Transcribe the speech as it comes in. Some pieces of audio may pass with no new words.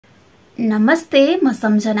नमस्ते, म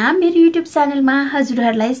सम्झना। मेरो युट्युब च्यानलमा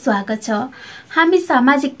हजुरहरूलाई स्वागत छ। हामी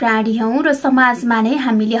सामाजिक प्राणी हौं र समाजमा नै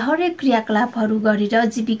हामीले हरेक क्रियाकलापहरू गरेर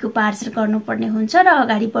जीविकोपार्जन गर्नुपर्ने हुन्छ र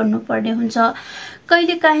अगाडि बढ्नुपर्ने हुन्छ।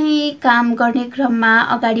 कहिलेकाहीँ काम गर्ने क्रममा,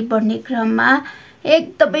 अगाडि बढ्ने क्रममा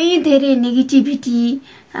एकदमै धेरै नेगेटिभिटी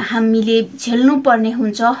हामीले झेल्नु पर्ने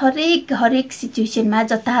हुन्छ। हरेक सिचुएसनमा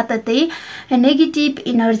जताततै नेगेटिभ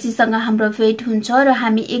एनर्जीसँग हाम्रो भेट हुन्छ र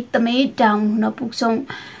हामी एकदमै डाउन हुन पुग्छौं।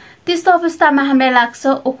 त्यस्तो अवस्थामा हामीलाई लाग्छ,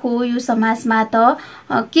 ओहो यो समाजमा त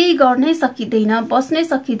केही गर्नै सकिँदैन, बस्नै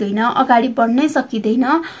सकिँदैन, अगाडि बढ्नै सकिँदैन,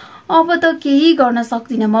 अब त केही गर्न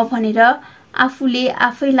सक्दिन म भनेर आफूले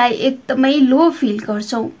आफैलाई एकदमै लो फिल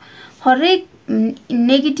गर्छौं। हरेक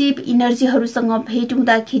नेगेटिभ एनर्जीहरूसँग भेट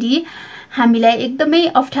हुँदाखेरि हामीलाई एकदमै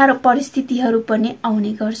अप्ठ्यारो परिस्थितिहरू पनि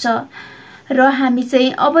आउने गर्छ र हामी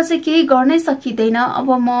चाहिँ अब चाहिँ केही गर्नै सकिँदैन, अब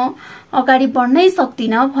म अगाडि बढ्नै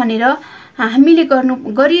सक्दिन भनेर हामीले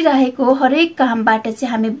गरिरहेको हरेक कामबाट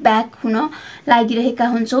चाहिँ हामी ब्याक हुन लागिरहेका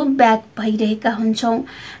हुन्छौं, ब्याक भइरहेका हुन्छौं।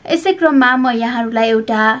 यसै क्रममा म यहाँहरूलाई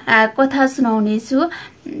एउटा कथा सुनाउने छु।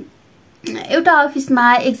 एउटा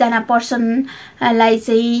अफिसमा एकजना पर्सनलाई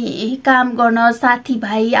चाहिँ काम गर्न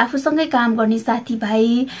साथीभाइ, आफूसँगै काम गर्ने साथीभाइ,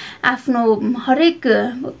 आफ्नो हरेक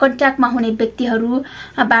कन्ट्याक्टमा हुने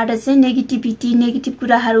व्यक्तिहरूबाट चाहिँ नेगेटिभ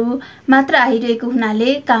कुराहरू मात्र आइरहेको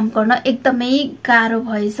हुनाले काम गर्न एकदमै गाह्रो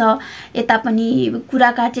भएछ। यता पनि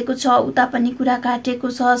कुरा काटेको छ, उता पनि कुरा काटेको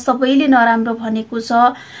छ, सबैले नराम्रो भनेको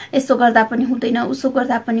छ, यसो गर्दा पनि हुँदैन, उसो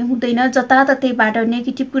गर्दा पनि हुँदैन, जताततैबाट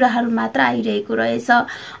नेगेटिभ कुराहरू मात्र आइरहेको रहेछ।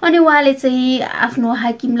 अनि उहाँले चाहिँ आफ्नो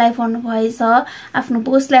हाकिमलाई भन्नुभएछ, आफ्नो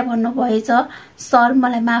बोसलाई भन्नुभएछ, सर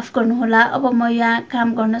मलाई माफ गर्नुहोला, अब म यहाँ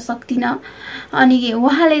काम गर्न सक्दिन। अनि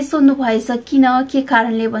उहाँले सोध्नु भएछ किन, के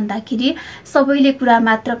कारणले भन्दाखेरि सबैले कुरा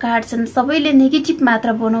मात्र काट्छन्, सबैले नेगेटिभ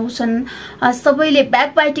मात्र बनाउँछन्, सबैले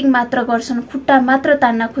ब्याकबाइटिङ मात्र गर्छन्, खुट्टा मात्र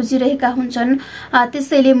तान्न खोजिरहेका हुन्छन्,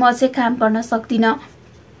 त्यसैले म चाहिँ काम गर्न सक्दिन।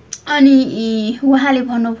 अनि उहाँले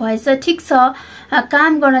भन्नुभएछ, ठिक छ,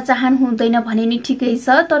 काम गर्न चाहनु हुँदैन भने नि ठिकै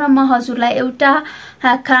छ, तर म हजुरलाई एउटा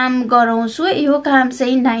काम गराउँछु, यो काम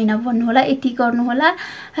चाहिँ नाइ नभन्नुहोला, यति गर्नुहोला,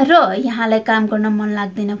 र यहाँलाई काम गर्न मन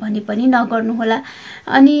लाग्दैन भने पनि नगर्नुहोला।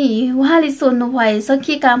 अनि उहाँले सोध्नु भएछ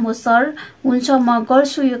के काम हो सर, हुन्छ म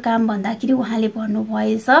गर्छु यो काम भन्दाखेरि उहाँले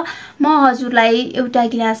भन्नुभएछ, म हजुरलाई एउटा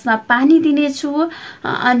गिलासमा पानी दिनेछु,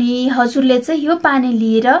 अनि हजुरले चाहिँ यो पानी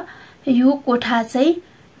लिएर यो कोठा चाहिँ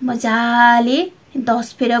मजाले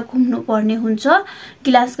 10 फेर घुम्नु पर्ने हुन्छ,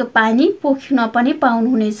 गिलासको पानी पोख्न पनि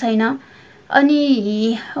पाउनुहुने छैन।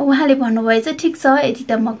 अनि उहाँले भन्नुभएछ ठिक छ, यति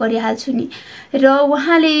त म गरिहाल्छु नि। र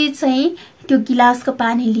उहाँले चाहिँ त्यो गिलासको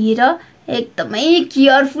पानी लिएर एकदमै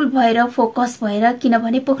केयरफुल भएर, फोकस भएर,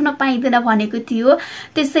 किनभने पोख्न पाइँदैन भनेको थियो,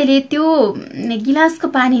 त्यसैले त्यो गिलासको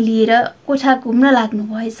पानी लिएर कोठा घुम्न लाग्नु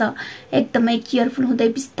भएछ। एकदमै केयरफुल हुँदै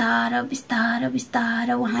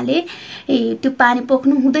बिस्तार उहाँले त्यो पानी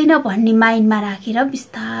पोख्नु हुँदैन भन्ने माइन्डमा राखेर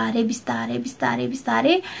बिस्तारै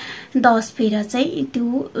 10 फेर चाहिँ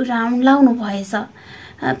त्यो राउन्ड लाउनु भएछ।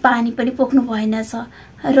 पानी पनि पोख्नु भएनछ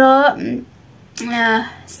र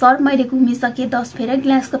सर मैले घुमिसके 10 फेर,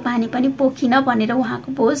 गिलासको पानी पनि पोखिन भनेर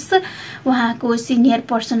उहाँको बोस, उहाँको सिनियर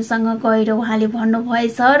पर्सनसँग गएर उहाँले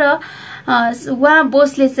भन्नुभएछ र उहाँ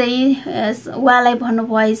बोसले चाहिँ उहाँलाई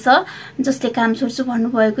भन्नुभएछ, जसले काम छोड्छु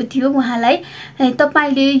भन्नुभएको थियो उहाँलाई,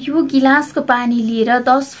 तपाईले यो गिलासको पानी लिएर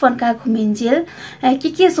 10 फन्का घुमिन्जेल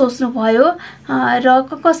के सोच्नुभयो र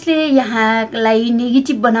कसले यहाँलाई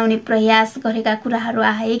नेगेटिभ बनाउने प्रयास गरेका कुराहरू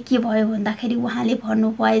आए, के भयो भन्दाखेरि उहाँले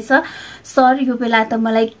भन्नुभएछ, सर यो बेला त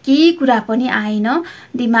मलाई केही कुरा पनि आएन,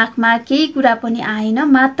 दिमागमा केही कुरा पनि आएन,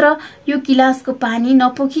 मात्र यो गिलासको पानी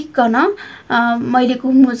नपोखिकन मैले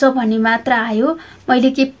घुम्नु छ भन्ने मात्र आयो,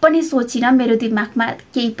 मैले केही पनि सोचिन, मेरो दिमागमा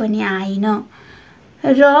केही पनि आएन।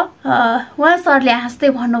 र उहाँ सरले हाँस्दै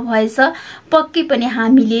भन्नुभएछ, पक्कै पनि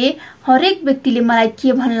हामीले हरेक व्यक्तिले मलाई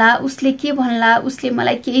के भन्ला, उसले के भन्ला, उसले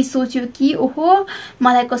मलाई केही सोच्यो कि, ओहो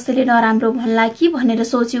मलाई कसैले नराम्रो भन्ला कि भनेर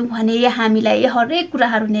सोच्यौं भने हामीलाई हरेक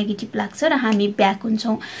कुराहरू नेगेटिभ लाग्छ र हामी ब्याक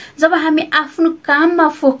हुन्छौं। जब हामी आफ्नो काममा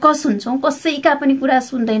फोकस हुन्छौं, कसैका पनि कुरा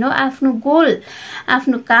सुन्दैनौं, आफ्नो गोल,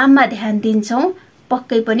 आफ्नो काममा ध्यान दिन्छौं,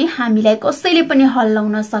 पक्कै पनि हामीलाई कसैले पनि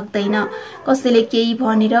हल्लाउन सक्दैन। कसैले केही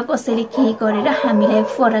भनेर, कसैले केही गरेर हामीलाई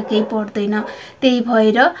फरकै पर्दैन। त्यही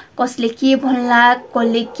भएर कसले के भन्ला,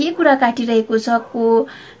 कसले के कुरा काटिरहेको छ, को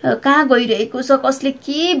कहाँ गइरहेको छ, कसले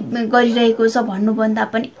के गरिरहेको छ भन्नुभन्दा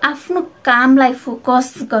पनि आफ्नो कामलाई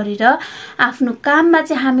फोकस गरेर आफ्नो काममा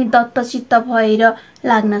चाहिँ हामी दत्तचित्त भएर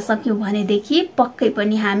लाग्न सक्यौं भनेदेखि पक्कै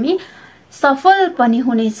पनि हामी सफल पनि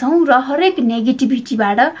हुनेछौं र हरेक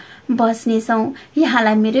नेगेटिभिटीबाट बच्नेछौं।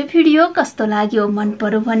 यहाँलाई मेरो भिडियो कस्तो लाग्यो, मन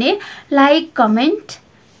पर्यो भने लाइक, कमेन्ट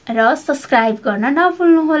र सब्स्क्राइब गर्न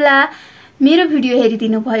नभुल्नुहोला। मेरो भिडियो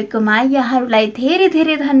हेरिदिनु भएकोमा यहाँहरूलाई धेरै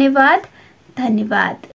धेरै धन्यवाद।